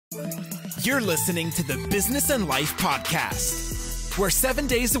You're listening to the Business and Life Podcast, where 7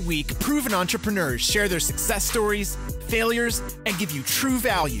 days a week, proven entrepreneurs share their success stories, failures, and give you true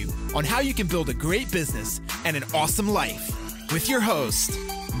value on how you can build a great business and an awesome life. With your host,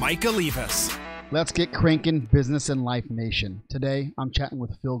 Mike Olivas. Let's get cranking, Business and Life Nation. Today, I'm chatting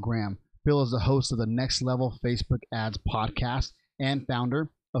with Phil Graham. Phil is the host of the Next Level Facebook Ads podcast and founder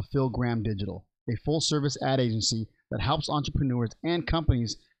of Phil Graham Digital, a full-service ad agency that helps entrepreneurs and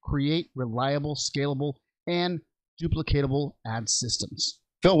companies create reliable, scalable, and duplicatable ad systems.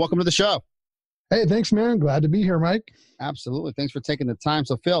 Phil, welcome to the show. Hey, thanks, man. Glad to be here, Mike. Absolutely. Thanks for taking the time.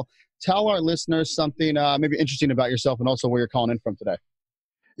 So, Phil, tell our listeners something maybe interesting about yourself and also where you're calling in from today.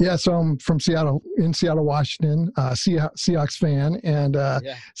 Yeah, so I'm from Seattle, Washington, Seahawks fan, and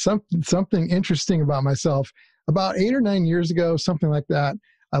something interesting about myself. About 8 or 9 years ago, something like that,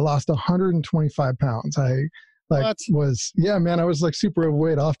 I lost 125 pounds. I was super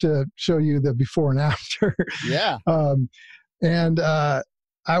overweight. I'll have to show you the before and after. Yeah. I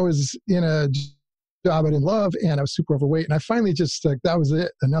was in a job I didn't love, and I was super overweight. And I finally just that was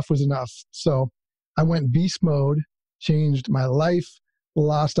it. Enough was enough. So I went beast mode, changed my life,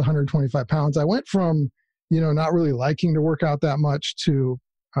 lost 125 pounds. I went from, not really liking to work out that much to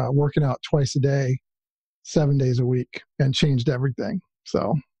working out twice a day, 7 days a week, and changed everything.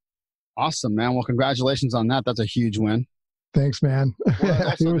 So. Awesome, man. Well, congratulations on that. That's a huge win. Thanks, man. Well,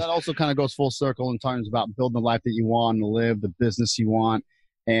 that also kind of goes full circle in terms about building the life that you want to live, the business you want,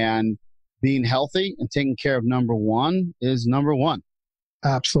 and being healthy and taking care of number one is number one.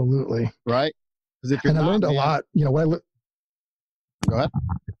 Absolutely. Right? Because if you're I learned a lot. Go ahead.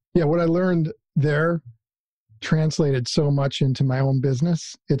 Yeah, what I learned there translated so much into my own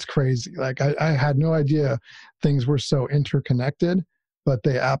business. It's crazy. Like I had no idea things were so interconnected, but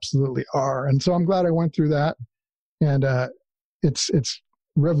they absolutely are. And so I'm glad I went through that. And it's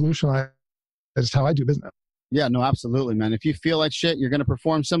revolutionized how I do business. Yeah, no, absolutely, man. If you feel like shit, you're going to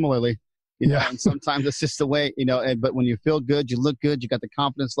perform similarly. And sometimes it's just the way, but when you feel good, you look good, you got the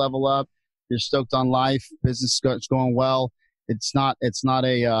confidence level up, you're stoked on life, business is going well. It's not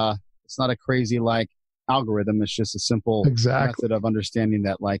a crazy like algorithm. It's just a simple method of understanding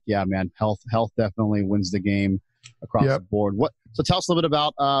that health definitely wins the game across the board. So tell us a little bit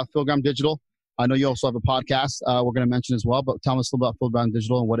about Phil Graham Digital. I know you also have a podcast we're going to mention as well, but tell us a little about Phil Graham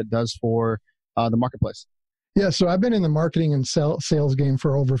Digital and what it does for the marketplace. Yeah, so I've been in the marketing and sales game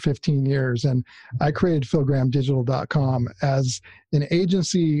for over 15 years, and I created philgrahamdigital.com as an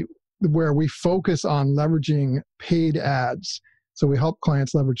agency where we focus on leveraging paid ads. So we help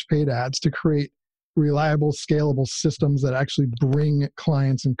clients leverage paid ads to create reliable, scalable systems that actually bring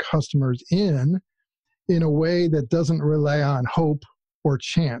clients and customers in a way that doesn't rely on hope or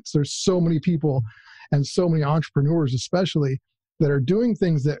chance. There's so many people and so many entrepreneurs especially that are doing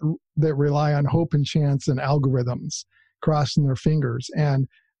things that rely on hope and chance and algorithms, crossing their fingers. And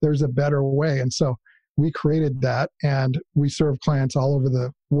there's a better way. And so we created that, and we serve clients all over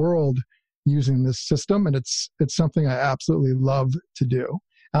the world using this system. And it's something I absolutely love to do.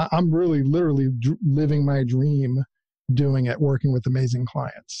 I'm really literally living my dream doing it, working with amazing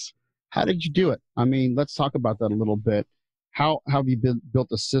clients. How did you do it? I mean, let's talk about that a little bit. How have you built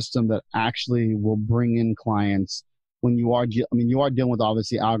a system that actually will bring in clients when you are dealing with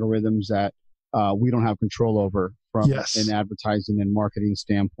obviously algorithms that we don't have control over from an advertising and marketing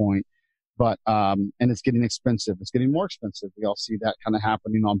standpoint, but and it's getting expensive. It's getting more expensive. We all see that kind of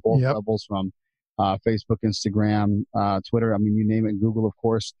happening on both levels from Facebook, Instagram, Twitter. I mean, you name it, Google, of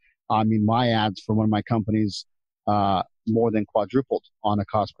course. I mean, my ads for one of my companies more than quadrupled on a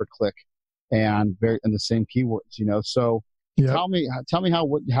cost per click, and the same keywords. So tell me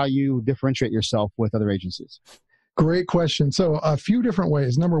how you differentiate yourself with other agencies. Great question. So a few different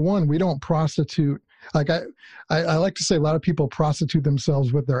ways. Number one, we don't prostitute. Like I like to say, a lot of people prostitute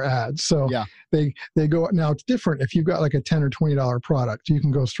themselves with their ads. So they go, now it's different. If you've got like a $10 or $20 product, you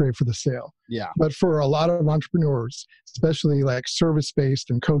can go straight for the sale. Yeah. But for a lot of entrepreneurs, especially like service-based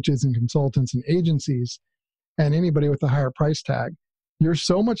and coaches and consultants and agencies and anybody with a higher price tag, you're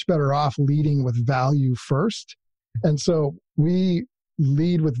so much better off leading with value first. And so we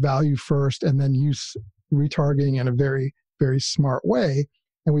lead with value first and then use retargeting in a very, very smart way.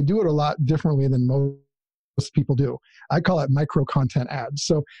 And we do it a lot differently than most people do. I call it micro content ads.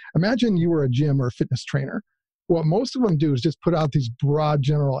 So imagine you were a gym or a fitness trainer. What most of them do is just put out these broad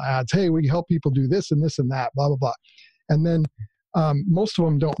general ads. Hey, we help people do this and this and that, blah, blah, blah. And then most of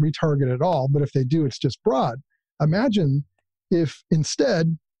them don't retarget at all. But if they do, it's just broad. Imagine if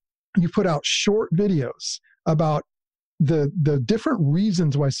instead you put out short videos about the different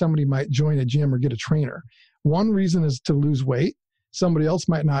reasons why somebody might join a gym or get a trainer. One reason is to lose weight. Somebody else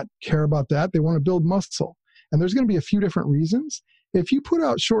might not care about that. They want to build muscle. And there's going to be a few different reasons. If you put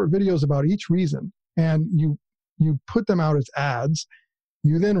out short videos about each reason and you put them out as ads,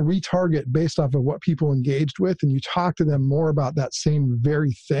 you then retarget based off of what people engaged with, and you talk to them more about that same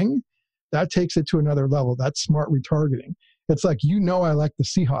very thing, that takes it to another level. That's smart retargeting. It's like, I like the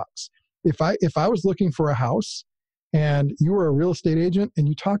Seahawks. If I was looking for a house and you were a real estate agent and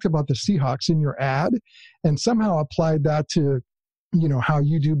you talked about the Seahawks in your ad and somehow applied that to, how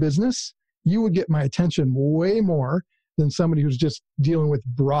you do business, you would get my attention way more than somebody who's just dealing with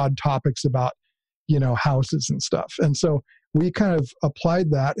broad topics about, houses and stuff. And so we kind of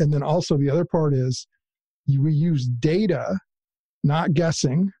applied that. And then also the other part is we use data, not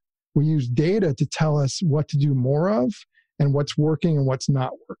guessing. We use data to tell us what to do more of and what's working and what's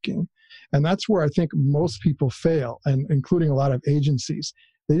not working. And that's where I think most people fail, and including a lot of agencies.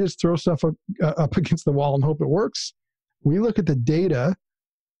 They just throw stuff up against the wall and hope it works. We look at the data,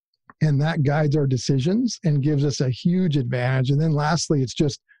 and that guides our decisions and gives us a huge advantage. And then lastly, it's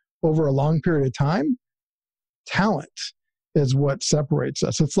just over a long period of time, talent is what separates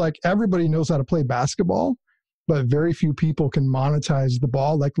us. It's like everybody knows how to play basketball, but very few people can monetize the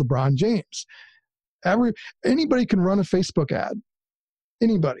ball like LeBron James. Anybody can run a Facebook ad.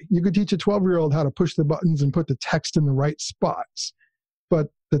 Anybody. You could teach a 12-year-old how to push the buttons and put the text in the right spots. But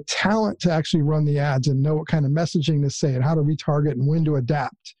the talent to actually run the ads and know what kind of messaging to say and how to retarget and when to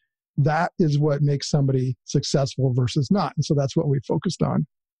adapt, that is what makes somebody successful versus not. And so that's what we focused on.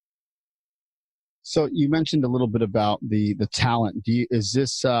 So you mentioned a little bit about the talent. Is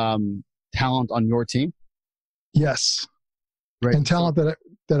this talent on your team? Yes. Right. And talent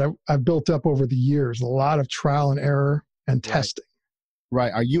that I've built up over the years, a lot of trial and error and testing.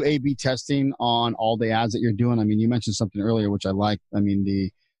 Right. Are you A/B testing on all the ads that you're doing? I mean, you mentioned something earlier, which I like. I mean,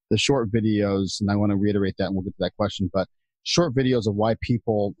 the short videos, and I want to reiterate that, and we'll get to that question, but short videos of why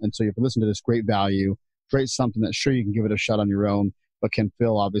people, and so if you listen to this, great value, great something that sure you can give it a shot on your own, but can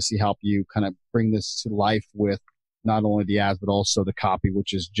Phil obviously help you kind of bring this to life with not only the ads, but also the copy,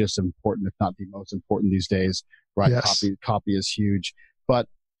 which is just important, if not the most important these days, right? Yes. Copy is huge. But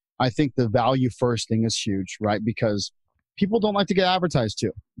I think the value first thing is huge, right? Because people don't like to get advertised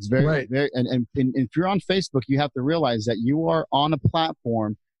to. It's very, right. And if you're on Facebook, you have to realize that you are on a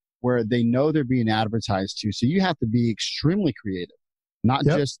platform where they know they're being advertised to. So you have to be extremely creative, not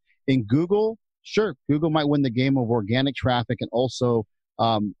just in Google. Sure, Google might win the game of organic traffic and also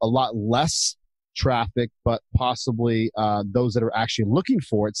a lot less traffic, but possibly those that are actually looking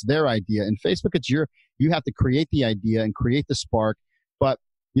for it's their idea. In Facebook, it's you have to create the idea and create the spark, but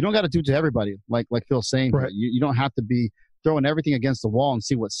you don't got to do it to everybody. Like Phil's saying, right. You don't have to be throwing everything against the wall and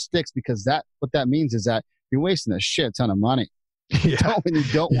see what sticks, because what that means is that you're wasting a shit ton of money. You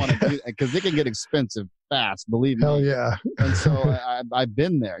don't want to do that, because it can get expensive fast, believe me. Hell yeah. And so I've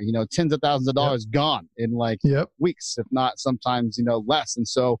been there, tens of thousands of dollars gone in weeks, if not sometimes, less. And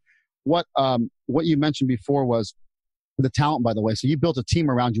so what you mentioned before was the talent, by the way. So you built a team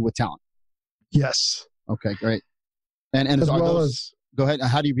around you with talent. Yes. Okay, great. And go ahead.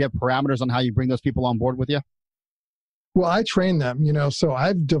 How do you have parameters on how you bring those people on board with you? Well, I train them, so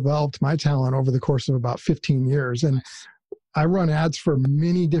I've developed my talent over the course of about 15 years. And nice. I run ads for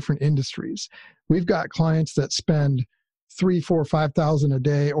many different industries. We've got clients that spend $3,000, $4,000, $5,000 a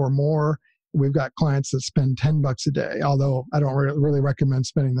day or more. We've got clients that spend $10 a day, although I don't really recommend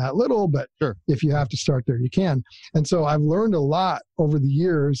spending that little, but sure, if you have to start there, you can. And so I've learned a lot over the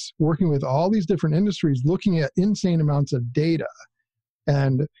years working with all these different industries, looking at insane amounts of data,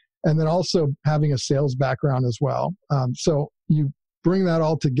 and then also having a sales background as well. So you bring that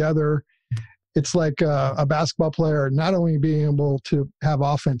all together. It's like a basketball player not only being able to have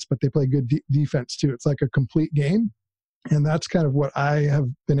offense, but they play good defense too. It's like a complete game. And that's kind of what I have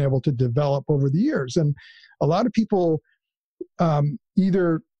been able to develop over the years. And a lot of people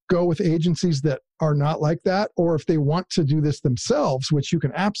either go with agencies that are not like that, or if they want to do this themselves, which you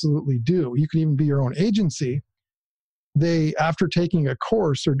can absolutely do, you can even be your own agency. They, after taking a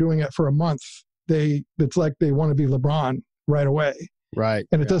course or doing it for a month, it's like they want to be LeBron right away. Right.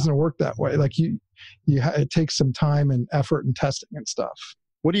 And it doesn't work that way. Like it takes some time and effort and testing and stuff.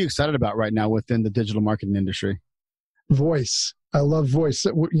 What are you excited about right now within the digital marketing industry? Voice. I love voice.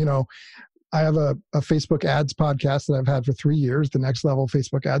 I have a Facebook ads podcast that I've had for 3 years, the Next Level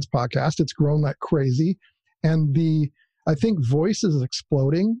Facebook Ads Podcast. It's grown like crazy. And I think voice is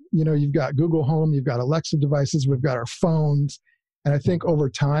exploding. You've got Google Home, you've got Alexa devices, we've got our phones. And I think over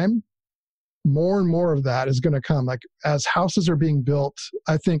time, more and more of that is going to come. Like as houses are being built,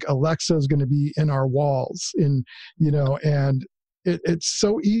 I think Alexa is going to be in our walls and it's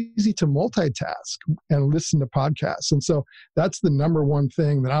so easy to multitask and listen to podcasts. And so that's the number one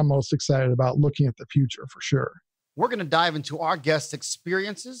thing that I'm most excited about looking at the future for sure. We're going to dive into our guests'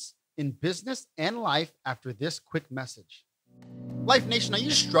 experiences in business and life after this quick message. Life Nation, are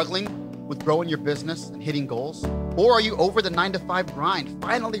you struggling with growing your business and hitting goals? Or are you over the 9-to-5 grind,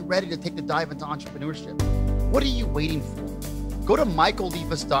 finally ready to take the dive into entrepreneurship? What are you waiting for? Go to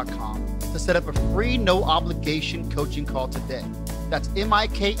michaelivas.com to set up a free, no obligation coaching call today. That's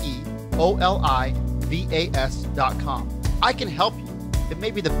MIKEOLIVAS.com. I can help you. It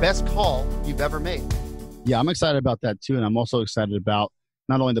may be the best call you've ever made. Yeah, I'm excited about that too. And I'm also excited about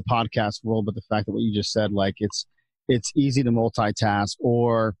not only the podcast world, but the fact that what you just said, like it's easy to multitask,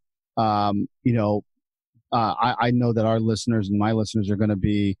 or, I know that our listeners and my listeners are going to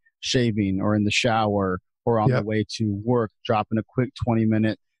be shaving or in the shower or on their way to work, dropping a quick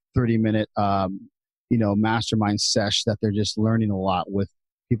 20-minute, 30-minute, mastermind sesh that they're just learning a lot with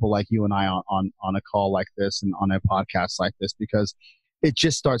people like you and I on a call like this and on a podcast like this, because it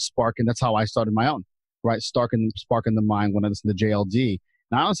just starts sparking. That's how I started my own, right? Sparking the mind when I listened to JLD.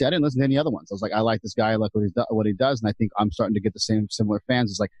 And honestly, I didn't listen to any other ones. I was like, I like this guy. I like what he does. And I think I'm starting to get the similar fans.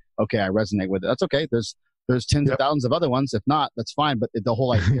 It's like, okay, I resonate with it. That's okay. There's tens of thousands of other ones. If not, that's fine. But the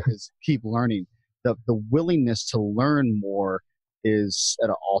whole idea is keep learning. The willingness to learn more is at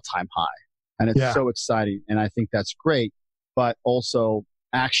an all-time high. And it's so exciting. And I think that's great. But also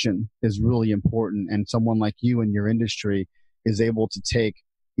action is really important. And someone like you in your industry is able to take,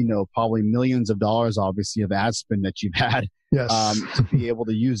 probably millions of dollars, obviously, of ad spend that you've had, to be able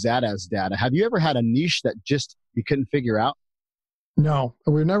to use that as data. Have you ever had a niche that just you couldn't figure out? No,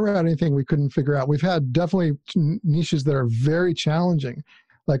 we've never had anything we couldn't figure out. We've had definitely niches that are very challenging.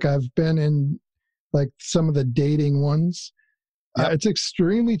 Like I've been in like some of the dating ones. It's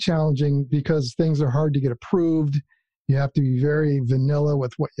extremely challenging because things are hard to get approved. You have to be very vanilla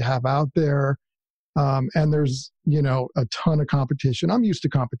with what you have out there. And there's, a ton of competition. I'm used to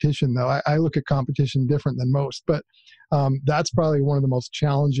competition though. I look at competition different than most, but that's probably one of the most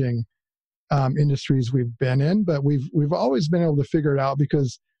challenging industries we've been in. But we've always been able to figure it out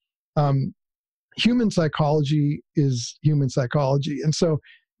because human psychology is human psychology. And so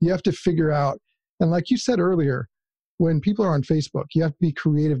you have to figure out, and like you said earlier, when people are on Facebook, you have to be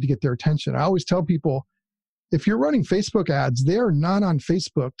creative to get their attention. I always tell people, if you're running Facebook ads, they are not on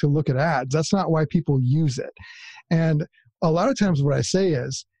Facebook to look at ads. That's not why people use it. And a lot of times what I say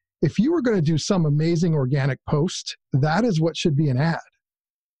is, if you were going to do some amazing organic post, that is what should be an ad.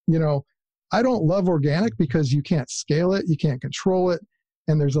 I don't love organic because you can't scale it, you can't control it,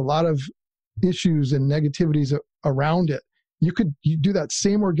 and there's a lot of issues and negativities around it. You do that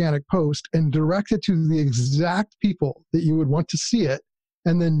same organic post and direct it to the exact people that you would want to see it,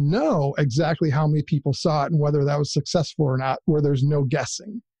 and then know exactly how many people saw it and whether that was successful or not, where there's no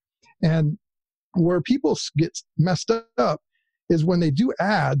guessing. And where people get messed up is when they do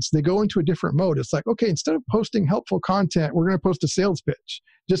ads, they go into a different mode. It's like, okay, instead of posting helpful content, we're going to post a sales pitch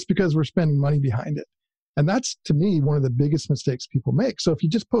just because we're spending money behind it. And that's, to me, one of the biggest mistakes people make. So if you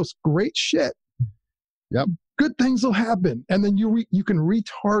just post great shit, good things will happen. And then you can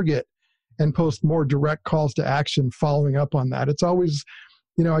retarget and post more direct calls to action following up on that. It's always,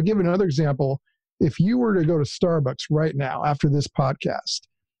 I give another example. If you were to go to Starbucks right now after this podcast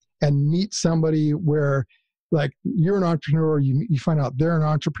and meet somebody where like you're an entrepreneur, you find out they're an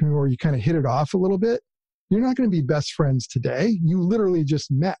entrepreneur, you kind of hit it off a little bit, you're not going to be best friends today. You literally just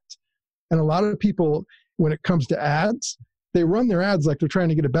met. And a lot of people, when it comes to ads, they run their ads like they're trying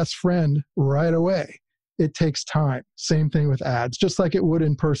to get a best friend right away. It takes time. Same thing with ads, just like it would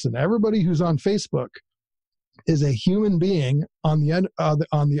in person. Everybody who's on Facebook is a human being on the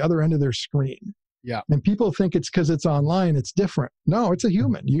other end of their screen. Yeah. And people think it's because it's online, it's different. No, it's a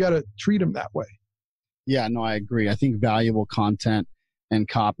human. You got to treat them that way. Yeah, no, I agree. I think valuable content and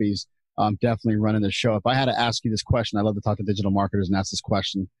copies definitely running the show. If I had to ask you this question, I love to talk to digital marketers and ask this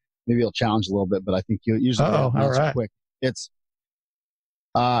question. Maybe it'll challenge a little bit, but I think you usually answer quick. It's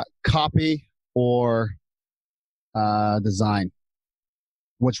copy or design.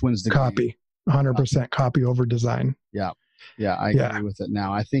 Which one's the copy? 100% copy over design. Yeah, I agree with it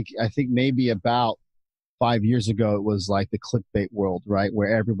now. I think maybe about 5 years ago it was like the clickbait world, right,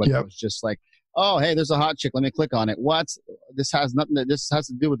 where everybody was just like, oh, hey, there's a hot chick. Let me click on it. What? This has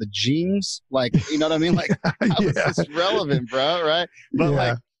to do with the jeans. Like, you know what I mean? Like, how is this relevant, bro? Right?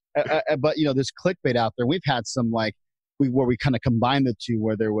 But but there's clickbait out there. We've had some where we kind of combined the two,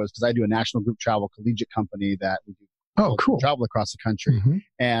 where there was, because I do a national group travel collegiate company that we do travel across the country. Mm-hmm.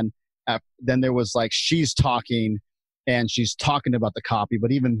 And then there was like, she's talking and she's talking about the copy.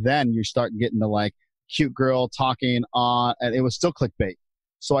 But even then you start getting to like, cute girl talking on, and it was still clickbait.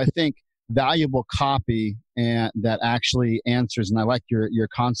 So I think valuable copy and that actually answers, and I like your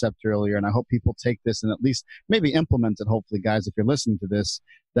concept earlier, and I hope people take this and at least maybe implement it, hopefully, guys, if you're listening to this,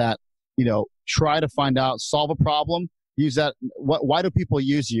 that, try to find out, solve a problem, use that. Why do people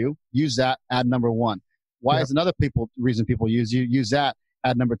use you? Use that, add number one. Why is another reason people use you? Use that,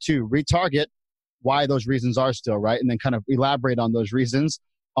 add number two. Retarget why those reasons are still right, and then kind of elaborate on those reasons,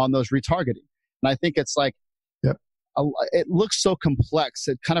 on those retargeting. And I think it's like, it looks so complex.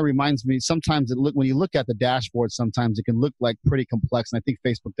 It kind of reminds me, sometimes when you look at the dashboard, sometimes it can look like pretty complex. And I think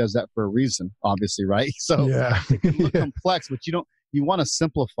Facebook does that for a reason, obviously, right? So it can look complex, but you want to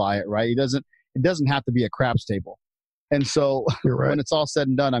simplify it, right? It doesn't have to be a craps table. And so when it's all said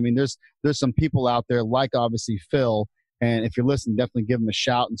and done, I mean, there's some people out there like obviously Phil. And if you're listening, definitely give him a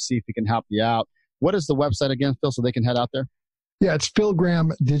shout and see if he can help you out. What is the website again, Phil, so they can head out there? Yeah, it's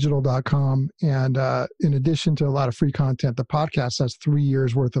philgrahamdigital.com. And in addition to a lot of free content, the podcast has 3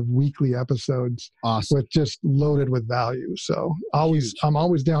 years worth of weekly episodes. Awesome. With just loaded with value. So I'm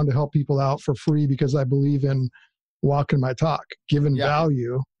always down to help people out for free because I believe in walking my talk, giving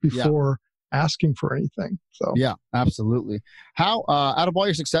value before asking for anything. So yeah, absolutely. How out of all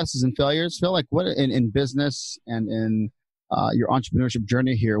your successes and failures, Phil, like what in business and in your entrepreneurship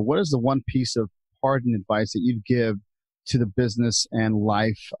journey here, what is the one piece of parting advice that you'd give to the business and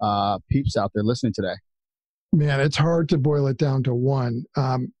life peeps out there listening today? Man, it's hard to boil it down to one.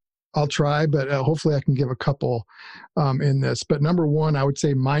 I'll try, but hopefully I can give a couple in this. But number one, I would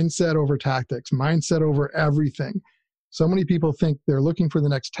say mindset over tactics, mindset over everything. So many people think they're looking for the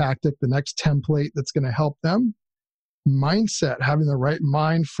next tactic, the next template that's going to help them. Mindset, having the right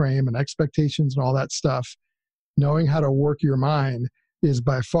mind frame and expectations and all that stuff, knowing how to work your mind is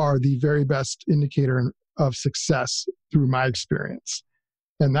by far the very best indicator of success through my experience.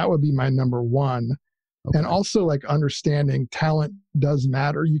 And that would be my number one. Okay. And also like understanding talent does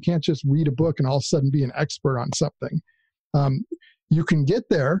matter. You can't just read a book and all of a sudden be an expert on something. You can get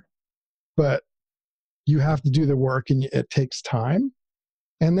there, but you have to do the work and it takes time.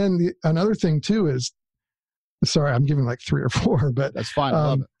 And then another thing too is, sorry, I'm giving like 3 or 4, but that's fine. I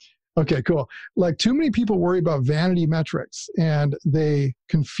love it. Okay, cool. Like too many people worry about vanity metrics and they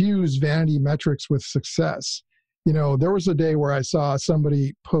confuse vanity metrics with success. There was a day where I saw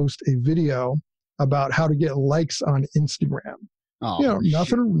somebody post a video about how to get likes on Instagram. Oh,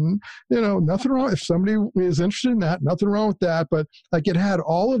 nothing wrong. If somebody is interested in that, nothing wrong with that. But like it had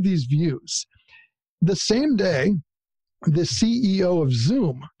all of these views. The same day, the CEO of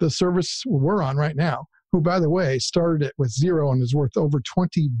Zoom, the service we're on right now, who, by the way, started it with 0 and is worth over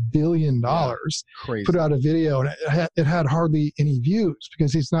 $20 billion, put out a video, and it had hardly any views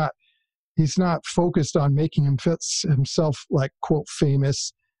because he's not focused on making himself like, quote,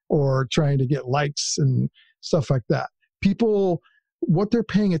 famous or trying to get likes and stuff like that. People, what they're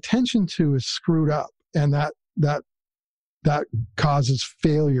paying attention to is screwed up, and that causes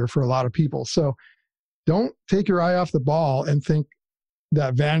failure for a lot of people. So don't take your eye off the ball and think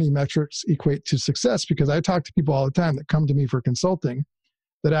that vanity metrics equate to success, because I talk to people all the time that come to me for consulting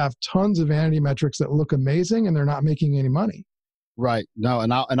that have tons of vanity metrics that look amazing and they're not making any money. Right. No,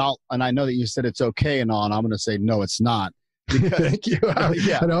 and I know that you said it's okay and all, and I'm going to say no, it's not. Because, thank you.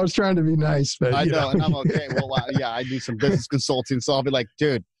 I know I was trying to be nice, but I know, and I'm okay. Well, I do some business consulting, so I'll be like,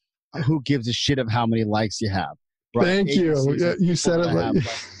 dude, who gives a shit of how many likes you have? Right? Thank you. You said it like.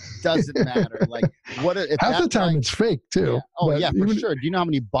 Doesn't matter. Like what if half the time it's fake too. Yeah. Oh yeah, for sure. Do you know how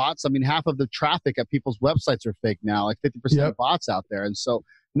many bots? I mean, half of the traffic at people's websites are fake now. Like 50% of bots out there. And so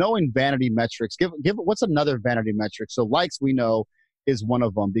knowing vanity metrics, give what's another vanity metric? So likes, we know, is one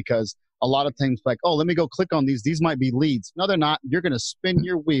of them, because a lot of things like, oh, let me go click on these. These might be leads. No, they're not. You're going to spin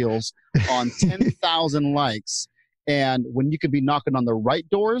your wheels on 10,000 likes, and when you could be knocking on the right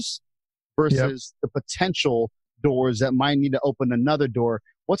doors versus the potential doors that might need to open another door.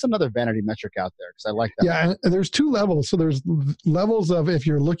 What's another vanity metric out there? Because I like that. Yeah, and there's 2 levels. So there's levels of if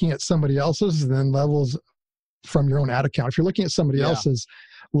you're looking at somebody else's, and then levels from your own ad account. If you're looking at somebody else's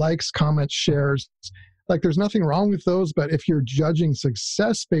likes, comments, shares, like there's nothing wrong with those. But if you're judging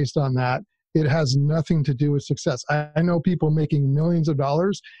success based on that, it has nothing to do with success. I know people making millions of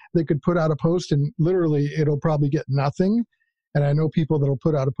dollars. They could put out a post and literally it'll probably get nothing. And I know people that'll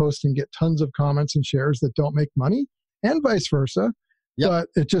put out a post and get tons of comments and shares that don't make money, and vice versa. But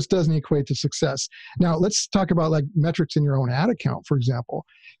it just doesn't equate to success. Now, let's talk about like metrics in your own ad account, for example.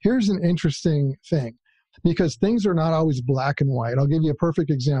 Here's an interesting thing, because things are not always black and white. I'll give you a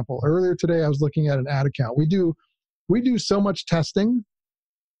perfect example. Earlier today, I was looking at an ad account. We do so much testing.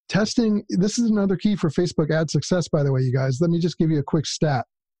 Testing, this is another key for Facebook ad success, by the way, you guys. Let me just give you a quick stat.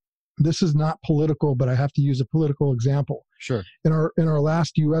 this is not political, but I have to use a political example. Sure. In our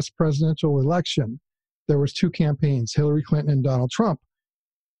last U.S. presidential election, there was 2 campaigns, Hillary Clinton and Donald Trump.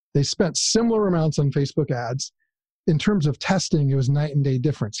 They spent similar amounts on Facebook ads. In terms of testing, it was night and day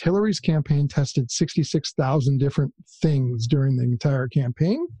difference. Hillary's campaign tested 66,000 different things during the entire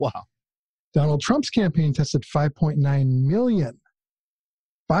campaign. Wow. Donald Trump's campaign tested 5.9 million.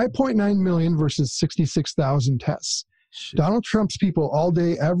 5.9 million versus 66,000 tests. Jeez. Donald Trump's people all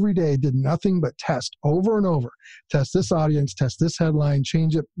day, every day, did nothing but test over and over. Test this audience, test this headline,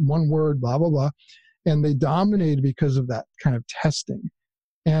 change it one word, blah, blah, blah. And they dominated because of that kind of testing.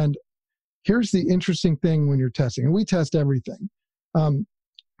 And here's the interesting thing when you're testing, and we test everything.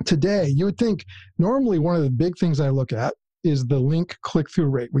 Today, you would think, normally one of the big things I look at is the link click-through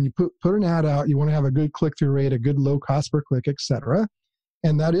rate. When you put an ad out, you want to have a good click-through rate, a good low cost per click, et cetera.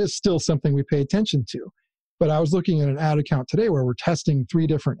 And that is still something we pay attention to. But I was looking at an ad account today where we're testing 3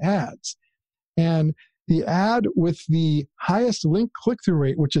 different ads. And the ad with the highest link click-through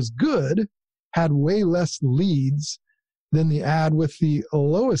rate, which is good, had way less leads than the ad with the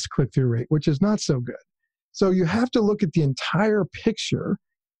lowest click-through rate, which is not so good. So you have to look at the entire picture,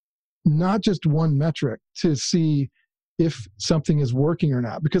 not just one metric, to see if something is working or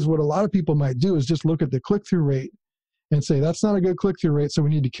not. Because what a lot of people might do is just look at the click-through rate and say, that's not a good click-through rate, so we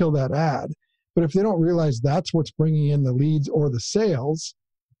need to kill that ad. But if they don't realize that's what's bringing in the leads or the sales,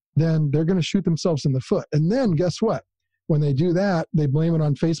 then they're going to shoot themselves in the foot. And then guess what? When they do that, they blame it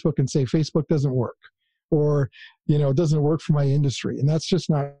on Facebook and say, Facebook doesn't work, or, it doesn't work for my industry. And that's just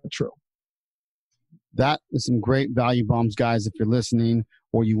not true. That is some great value bombs, guys. If you're listening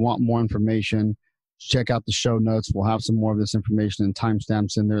or you want more information, check out the show notes. We'll have some more of this information and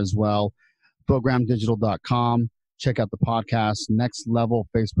timestamps in there as well. FilGrahamDigital.com. Check out the podcast, Next Level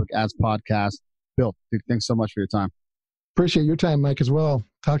Facebook Ads Podcast. Bill, dude, thanks so much for your time. Appreciate your time, Mike, as well.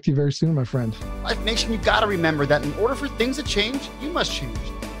 Talk to you very soon, my friend. Life Nation, you got to remember that in order for things to change, you must change.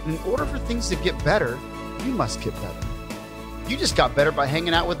 And in order for things to get better, you must get better. You just got better by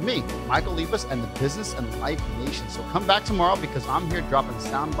hanging out with me, Michael Libas, and the Business and Life Nation. So come back tomorrow because I'm here dropping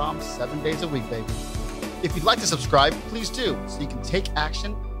sound bombs 7 days a week, baby. If you'd like to subscribe, please do, so you can take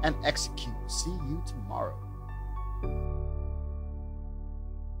action and execute. See you tomorrow.